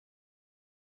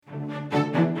Hello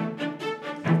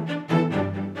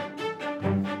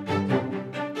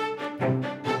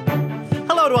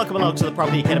and welcome along to the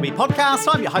Property Academy podcast.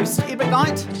 I'm your host, Ed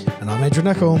McKnight. And I'm Andrew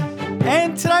Nicol.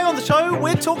 And today on the show,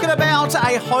 we're talking about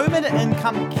a home and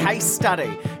income case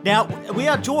study. Now, we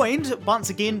are joined once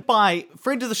again by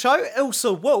friend of the show, Ilse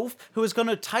Wolf, who is going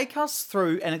to take us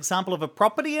through an example of a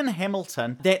property in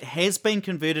Hamilton that has been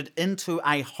converted into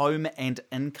a home and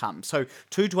income. So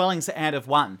 2 dwellings out of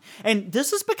 1. And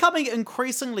this is becoming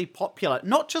increasingly popular,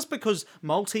 not just because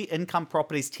multi-income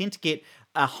properties tend to get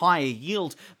a higher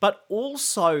yield, but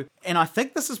also, and I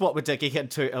think this is what we're digging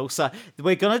into, Ilse,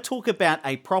 we're going to talk about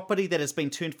a property that has been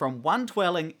turned from 1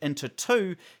 dwelling into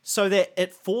 2 so that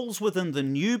it falls within the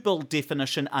new build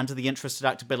definition under the interest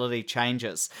deductibility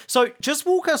changes. So just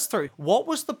walk us through, what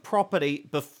was the property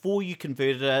before you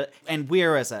converted it and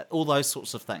where is it? All those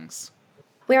sorts of things.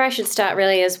 Where I should start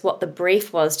really is what the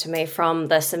brief was to me from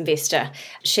this investor.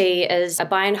 She is a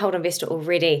buy and hold investor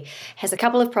already, has a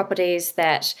couple of properties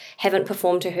that haven't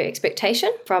performed to her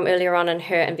expectation from earlier on in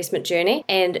her investment journey,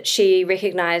 and she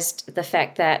recognised the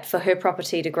fact that for her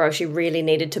property to grow, she really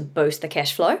needed to boost the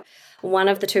cash flow. One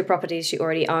of the 2 properties she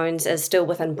already owns is still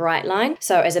within Brightline.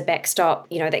 So as a backstop,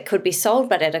 that could be sold,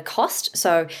 but at a cost.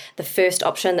 So the first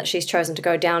option that she's chosen to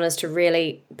go down is to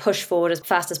really push forward as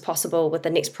fast as possible with the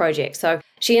next project. So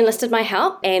she enlisted my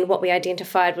help, and what we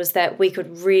identified was that we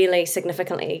could really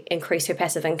significantly increase her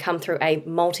passive income through a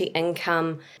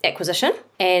multi-income acquisition.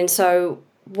 And so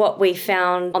what we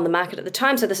found on the market at the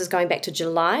time, so this is going back to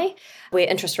July, where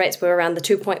interest rates were around the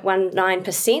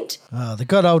 2.19%. Oh, the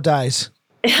good old days.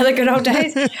 The good old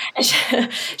days.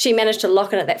 She managed to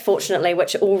lock in at that, fortunately,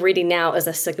 which already now is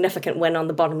a significant win on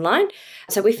the bottom line.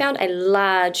 So we found a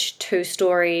large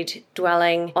 2-storied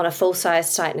dwelling on a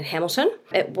full-size site in Hamilton.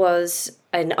 It was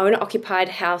an owner-occupied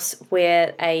house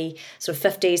where a sort of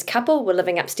 50s couple were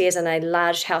living upstairs in a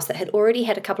large house that had already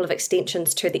had a couple of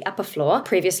extensions to the upper floor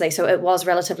previously, so it was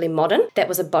relatively modern. That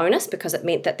was a bonus because it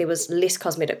meant that there was less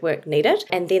cosmetic work needed.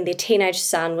 And then their teenage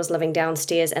son was living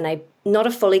downstairs in not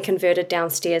a fully converted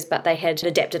downstairs, but they had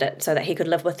adapted it so that he could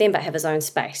live with them but have his own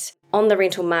space. On the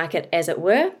rental market, as it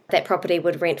were, that property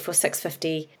would rent for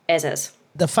 $650 as is.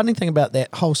 The funny thing about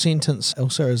that whole sentence,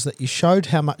 Ilse, is that you showed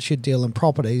how much you deal in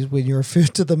properties when you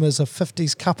referred to them as a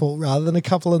 50s couple rather than a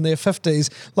couple in their 50s,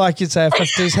 like you'd say a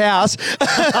 50s house.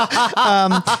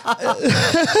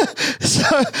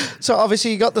 So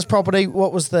obviously you got this property.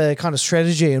 What was the kind of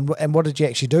strategy and what did you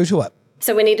actually do to it?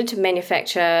 So we needed to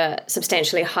manufacture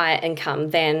substantially higher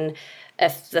income than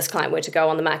if this client were to go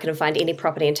on the market and find any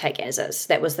property and take as is.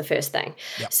 That was the first thing.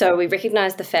 Yep. So we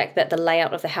recognised the fact that the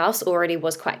layout of the house already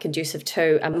was quite conducive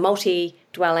to a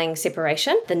multi-dwelling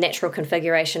separation. The natural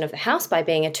configuration of the house by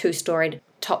being a 2-storied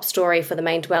top story for the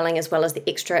main dwelling as well as the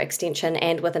extra extension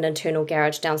and with an internal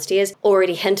garage downstairs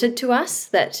already hinted to us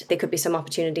that there could be some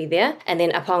opportunity there. And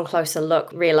then upon closer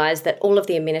look, realised that all of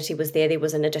the amenity was there. There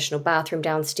was an additional bathroom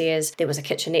downstairs. There was a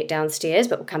kitchenette downstairs,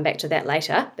 but we'll come back to that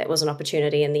later. That was an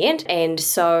opportunity in the end. And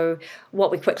so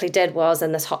what we quickly did was,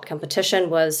 in this hot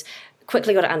competition, was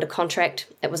quickly got it under contract.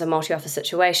 It was a multi-offer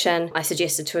situation. I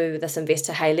suggested to this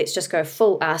investor, hey, let's just go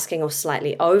full asking or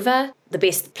slightly over. The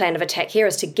best plan of attack here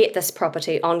is to get this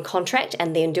property on contract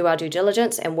and then do our due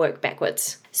diligence and work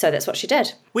backwards. So that's what she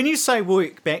did. When you say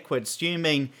work backwards, do you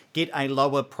mean get a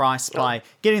lower price by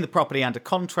getting the property under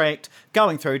contract,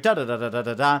 going through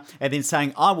and then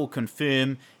saying, I will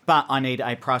confirm, but I need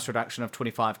a price reduction of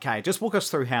 $25,000? Just walk us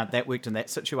through how that worked in that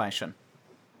situation.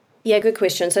 Yeah, good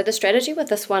question. So the strategy with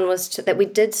this one was that we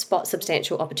did spot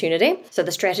substantial opportunity. So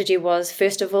the strategy was,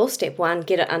 first of all, step 1,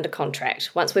 get it under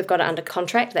contract. Once we've got it under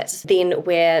contract, that's then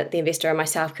where the investor and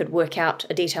myself could work out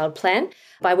a detailed plan.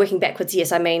 By working backwards,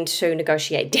 yes, I mean to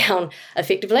negotiate down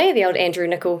effectively, the old Andrew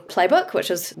Nicol playbook,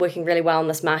 which was working really well in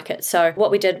this market. So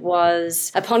what we did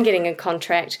was, upon getting a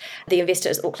contract, the investor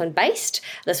is Auckland-based.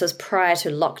 This was prior to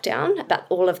lockdown, but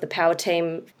all of the power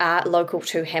team are local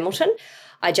to Hamilton.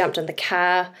 I jumped in the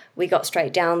car, we got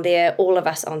straight down there, all of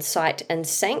us on site in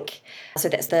sync. So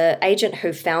that's the agent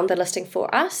who found the listing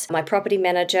for us, my property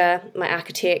manager, my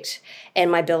architect,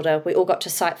 and my builder. We all got to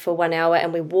site for 1 hour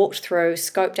and we walked through,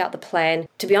 scoped out the plan.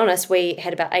 To be honest, we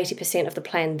had about 80% of the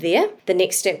plan there. The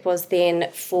next step was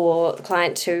then for the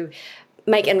client to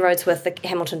make inroads with the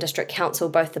Hamilton District Council,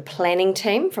 both the planning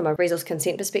team from a resource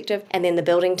consent perspective and then the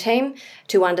building team,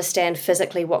 to understand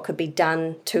physically what could be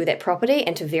done to that property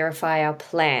and to verify our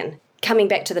plan. Coming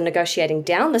back to the negotiating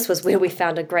down, this was where we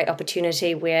found a great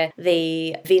opportunity where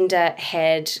the vendor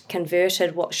had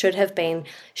converted what should have been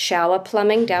shower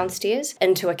plumbing downstairs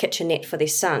into a kitchenette for their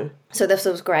son. So this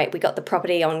was great. We got the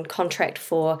property on contract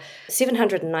for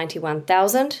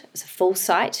 $791,000. It's a full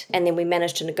site. And then we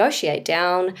managed to negotiate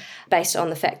down based on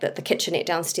the fact that the kitchenette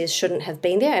downstairs shouldn't have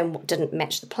been there and didn't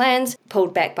match the plans,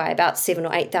 pulled back by about $7,000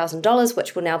 or $8,000,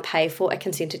 which will now pay for a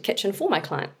consented kitchen for my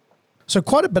client. So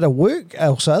quite a bit of work,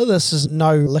 Elsa. This is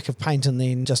no lick of paint and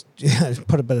then just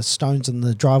put a bit of stones in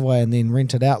the driveway and then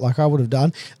rent it out like I would have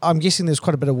done. I'm guessing there's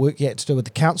quite a bit of work you had to do with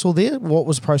the council there. What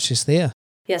was the process there?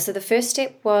 Yeah, so the first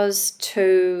step was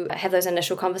to have those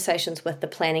initial conversations with the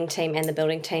planning team and the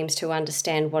building teams to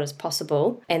understand what is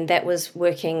possible. And that was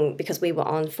working, because we were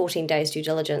on 14 days due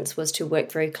diligence, was to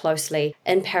work very closely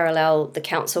in parallel the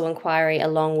council inquiry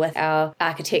along with our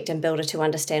architect and builder to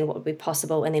understand what would be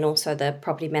possible, and then also the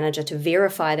property manager to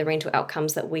verify the rental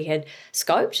outcomes that we had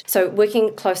scoped. So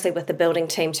working closely with the building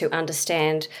team to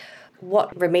understand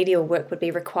what remedial work would be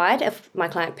required if my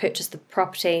client purchased the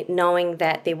property knowing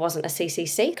that there wasn't a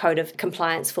CCC, code of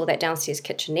compliance, for that downstairs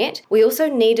kitchenette. We also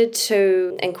needed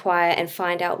to inquire and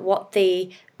find out what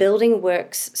the building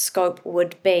works scope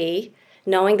would be,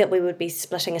 knowing that we would be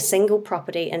splitting a single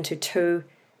property into two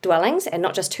dwellings, and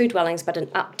not just two dwellings, but an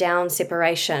up-down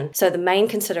separation. So the main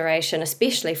consideration,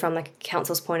 especially from the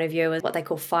council's point of view, is what they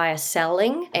call fire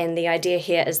selling. And the idea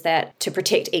here is that to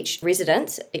protect each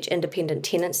residence, each independent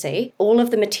tenancy, all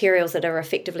of the materials that are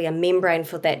effectively a membrane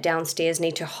for that downstairs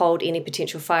need to hold any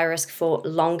potential fire risk for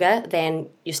longer than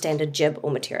your standard jib or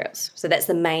materials. So that's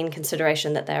the main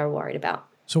consideration that they are worried about.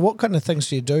 So what kind of things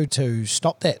do you do to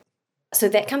stop that? So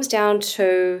that comes down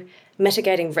to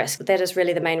mitigating risk. That is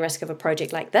really the main risk of a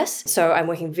project like this. So I'm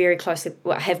working very closely,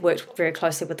 I have worked very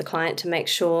closely with the client to make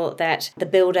sure that the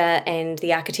builder and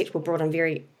the architect were brought in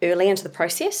very early into the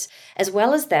process. As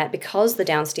well as that, because the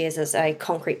downstairs is a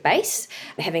concrete base,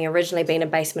 having originally been a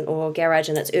basement or garage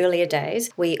in its earlier days,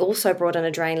 we also brought in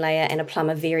a drain layer and a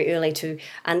plumber very early to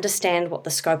understand what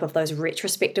the scope of those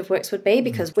retrospective works would be,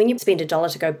 because when you spend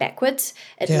 $1 to go backwards,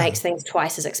 it makes things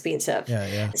twice as expensive.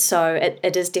 So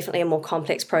it is definitely a more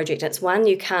complex project. It's one,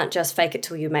 you can't just fake it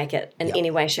till you make it in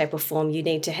any way, shape or form. You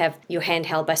need to have your hand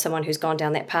held by someone who's gone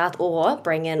down that path, or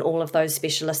bring in all of those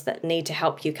specialists that need to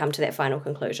help you come to that final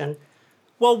conclusion.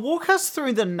 Well, walk us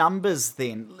through the numbers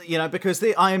then, because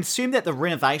I assume that the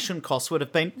renovation costs would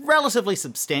have been relatively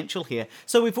substantial here.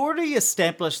 So we've already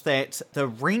established that the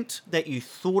rent that you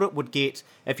thought it would get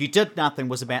if you did nothing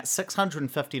was about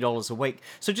 $650 a week.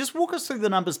 So just walk us through the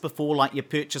numbers before, like your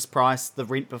purchase price, the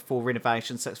rent before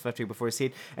renovation, $650 before you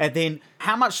said, and then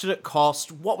how much did it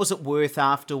cost, what was it worth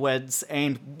afterwards,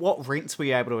 and what rents were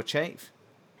you able to achieve?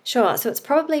 Sure. So it's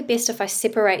probably best if I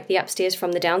separate the upstairs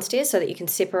from the downstairs so that you can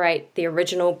separate the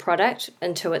original product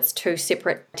into its two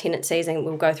separate tenancies, and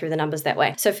we'll go through the numbers that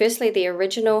way. So firstly, the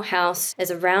original house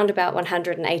is around about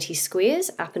 180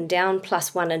 squares up and down,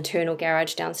 plus one internal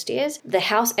garage downstairs. The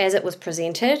house as it was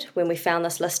presented when we found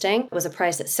this listing was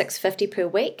appraised at $650 per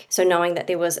week. So knowing that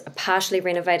there was a partially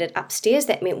renovated upstairs,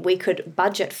 that meant we could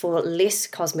budget for less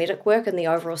cosmetic work in the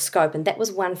overall scope, and that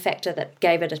was one factor that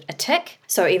gave it a tick.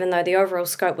 So even though the overall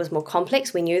scope was more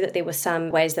complex, we knew that there were some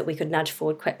ways that we could nudge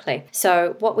forward quickly.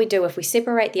 So what we do, if we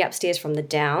separate the upstairs from the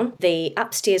down, the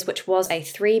upstairs, which was a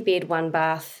 3-bed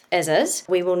 1-bath as is,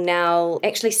 we will now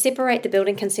actually separate the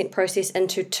building consent process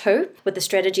into two, with the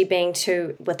strategy being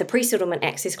with the pre-settlement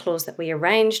access clause that we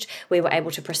arranged, we were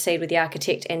able to proceed with the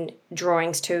architect and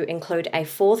drawings to include a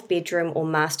 4th bedroom or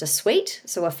master suite,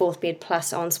 so a 4th bed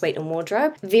plus ensuite and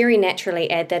wardrobe. Very naturally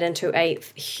add that into a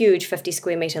huge 50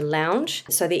 square metre lounge.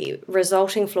 So the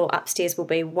resulting floor upstairs will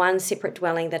be one separate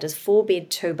dwelling that is 4-bed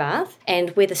 2-bath,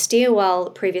 and where the stairwell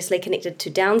previously connected to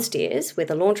downstairs, where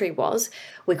the laundry was,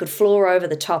 we could floor over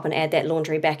the top and add that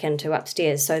laundry back into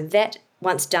upstairs. So that,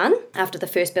 once done, after the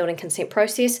first building consent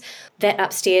process, that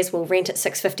upstairs will rent at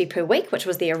 $650 per week, which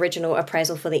was the original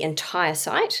appraisal for the entire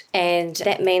site. And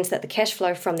that means that the cash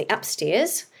flow from the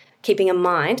upstairs, keeping in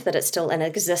mind that it's still an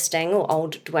existing or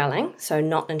old dwelling, so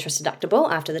not interest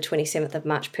deductible after the 27th of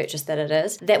March purchase that it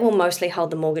is, that will mostly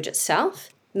hold the mortgage itself.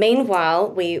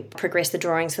 Meanwhile, we progress the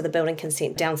drawings for the building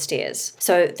consent downstairs.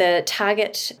 So the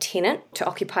target tenant to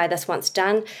occupy this once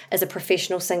done is a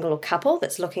professional single or couple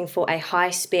that's looking for a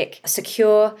high-spec,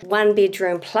 secure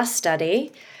 1-bedroom plus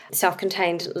study,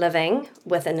 self-contained living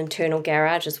with an internal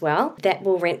garage as well. That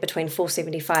will rent between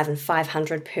 $475 and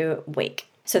 $500 per week.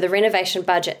 So the renovation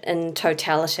budget in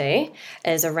totality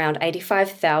is around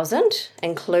 $85,000,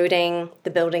 including the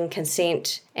building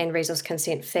consent and resource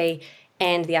consent fee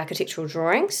and the architectural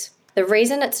drawings. The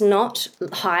reason it's not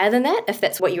higher than that, if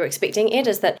that's what you're expecting, Ed,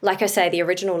 is that, like I say, the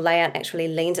original layout actually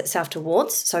leans itself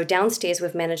towards. So downstairs,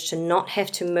 we've managed to not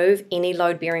have to move any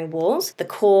load-bearing walls. The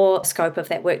core scope of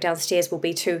that work downstairs will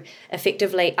be to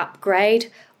effectively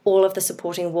upgrade all of the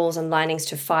supporting walls and linings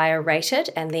to fire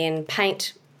rated, and then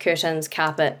paint, curtains,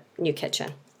 carpet, new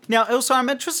kitchen. Now, also, I'm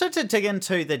interested to dig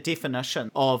into the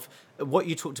definition of what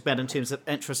you talked about in terms of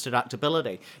interest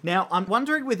deductibility. Now, I'm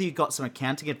wondering whether you got some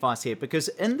accounting advice here, because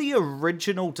in the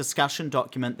original discussion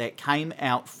document that came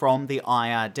out from the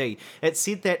IRD, it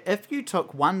said that if you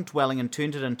took one dwelling and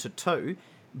turned it into two,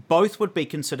 both would be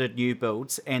considered new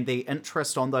builds, and the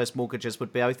interest on those mortgages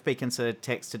would both be considered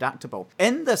tax deductible.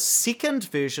 In the second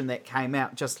version that came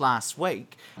out just last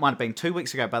week, might have been 2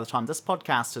 weeks ago by the time this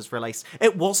podcast is released,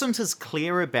 it wasn't as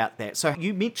clear about that. So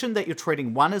you mentioned that you're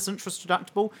treating one as interest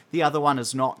deductible, the other one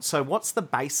is not. So what's the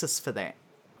basis for that?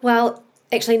 Well,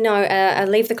 actually, no, I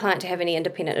leave the client to have any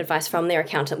independent advice from their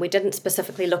accountant. We didn't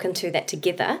specifically look into that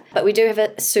together, but we do have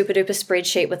a super duper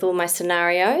spreadsheet with all my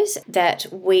scenarios that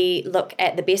we look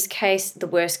at the best case, the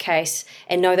worst case,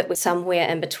 and know that we're somewhere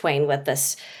in between with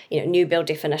this, new build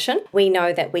definition. We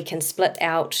know that we can split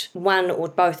out one or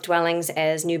both dwellings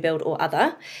as new build or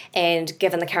other, and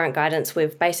given the current guidance,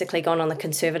 we've basically gone on the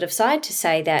conservative side to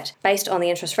say that based on the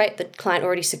interest rate the client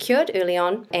already secured early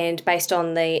on, and based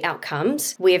on the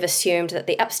outcomes, we have assumed that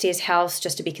the upstairs house,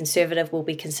 just to be conservative, will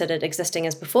be considered existing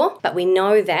as before. But we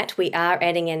know that we are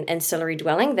adding an ancillary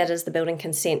dwelling, that is the building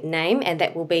consent name, and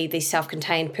that will be the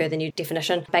self-contained per the new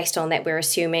definition. Based on that, we're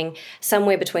assuming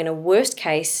somewhere between a worst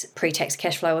case pre-tax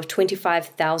cash flow of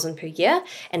 $25,000 per year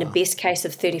and a best case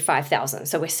of $35,000.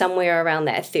 So we're somewhere around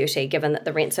that 30, given that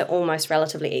the rents are almost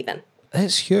relatively even.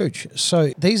 That's huge.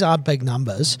 So these are big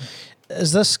numbers.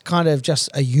 Is this kind of just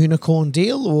a unicorn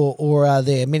deal, or are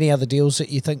there many other deals that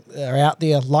you think are out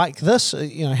there like this?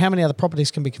 How many other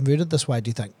properties can be converted this way, do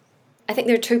you think? I think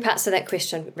there are two parts to that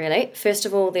question, really. First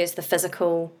of all, there's the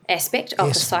physical aspect of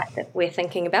the site that we're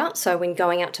thinking about. So when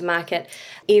going out to market,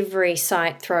 every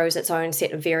site throws its own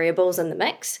set of variables in the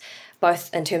mix,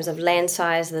 both in terms of land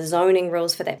size, the zoning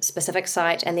rules for that specific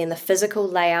site, and then the physical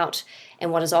layout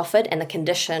and what is offered and the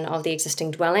condition of the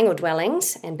existing dwelling or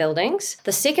dwellings and buildings.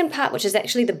 The second part, which is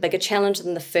actually the bigger challenge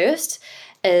than the first,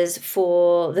 is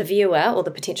for the viewer or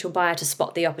the potential buyer to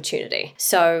spot the opportunity.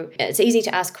 So it's easy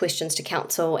to ask questions to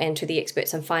council and to the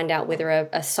experts and find out whether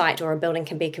a site or a building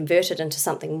can be converted into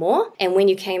something more. And when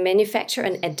you can manufacture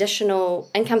an additional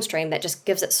income stream, that just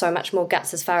gives it so much more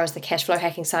guts as far as the cash flow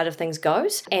hacking side of things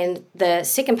goes. And the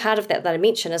second part of that I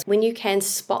mentioned is when you can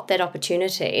spot that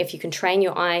opportunity, if you can train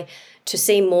your eye to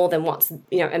see more than what's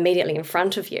immediately in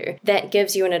front of you, that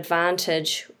gives you an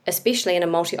advantage, especially in a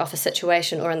multi-offer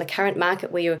situation or in the current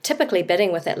market where you're typically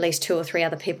bidding with at least 2 or 3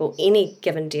 other people any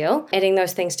given deal. Adding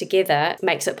those things together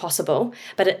makes it possible,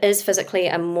 but it is physically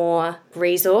a more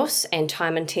resource and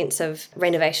time-intensive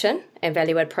renovation and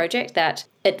value-add project that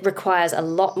it requires a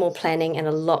lot more planning and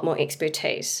a lot more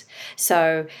expertise.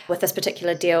 So with this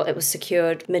particular deal, it was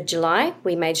secured mid-July.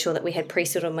 We made sure that we had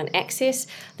pre-settlement access.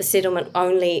 The settlement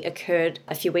only occurred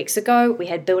a few weeks ago. We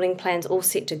had building plans all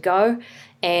set to go,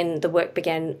 and the work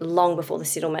began long before the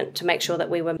settlement to make sure that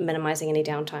we were minimising any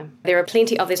downtime. There are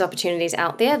plenty of these opportunities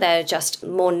out there. They're just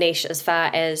more niche as far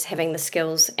as having the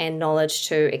skills and knowledge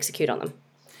to execute on them.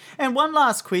 And one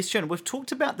last question. We've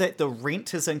talked about that the rent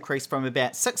has increased from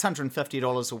about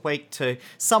 $650 a week to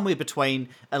somewhere between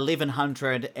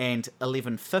 $1,100 and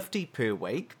 $1,150 per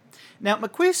week. Now, my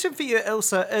question for you,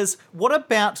 Ilse, is what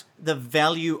about the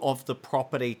value of the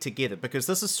property together? Because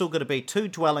this is still going to be 2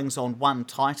 dwellings on one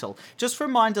title. Just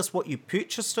remind us what you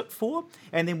purchased it for,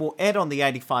 and then we'll add on the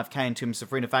 $85,000 in terms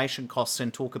of renovation costs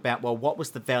and talk about, what was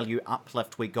the value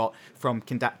uplift we got from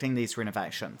conducting these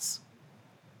renovations?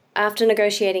 After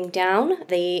negotiating down,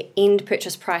 the end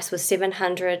purchase price was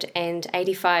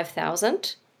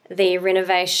 $785,000. The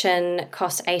renovation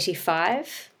cost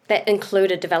 $85,000. That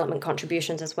included development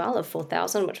contributions as well of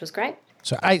 $4,000, which was great.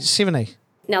 So $870.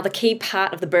 Now, the key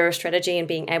part of the Burrow strategy and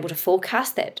being able to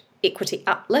forecast that equity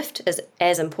uplift is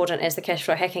as important as the cash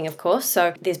flow hacking, of course.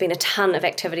 So there's been a ton of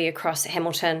activity across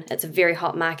Hamilton. It's a very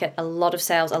hot market, a lot of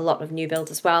sales, a lot of new builds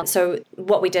as well. So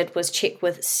what we did was check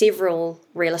with several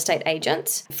real estate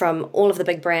agents from all of the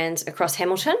big brands across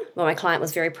Hamilton. Well, my client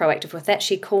was very proactive with that.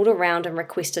 She called around and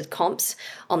requested comps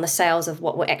on the sales of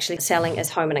what we're actually selling as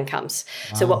home and incomes.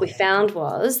 Wow. So what we found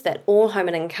was that all home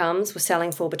and incomes were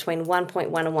selling for between 1.1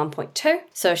 and 1.2.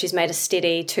 So she's made a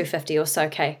steady 250 or so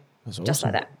K. That's awesome. Just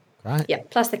like that. Right. Yeah,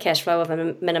 plus the cash flow of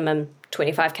a minimum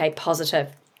 $25,000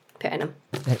 positive per annum.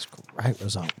 That's a great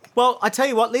result. Well, I tell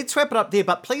you what, let's wrap it up there,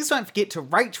 but please don't forget to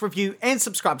rate, review, and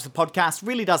subscribe to the podcast.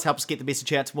 Really does help us get the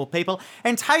message out to more people.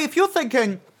 And hey, if you're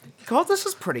thinking, God, this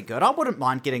is pretty good, I wouldn't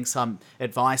mind getting some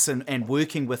advice and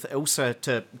working with Ilse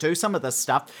to do some of this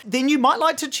stuff, then you might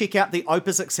like to check out the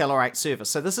Opus Accelerate service.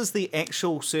 So this is the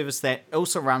actual service that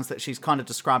Ilse runs that she's kind of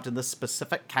described in this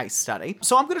specific case study.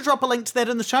 So I'm going to drop a link to that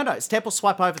in the show notes. Tap or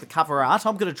swipe over the cover art.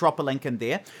 I'm going to drop a link in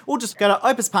there. Or just go to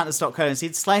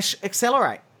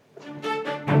opuspartners.co.nz/accelerate.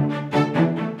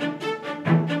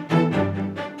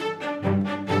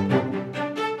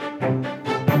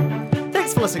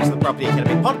 Thanks for listening to the Property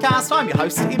Academy podcast. I'm your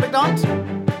host, Ian McKnight.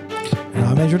 And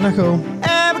I'm Andrew Nicol.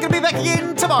 And we're going to be back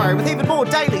again tomorrow with even more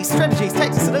daily strategies,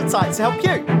 tactics and insights to help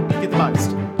you get the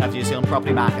most out of the New Zealand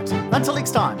property market. Until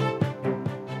next time.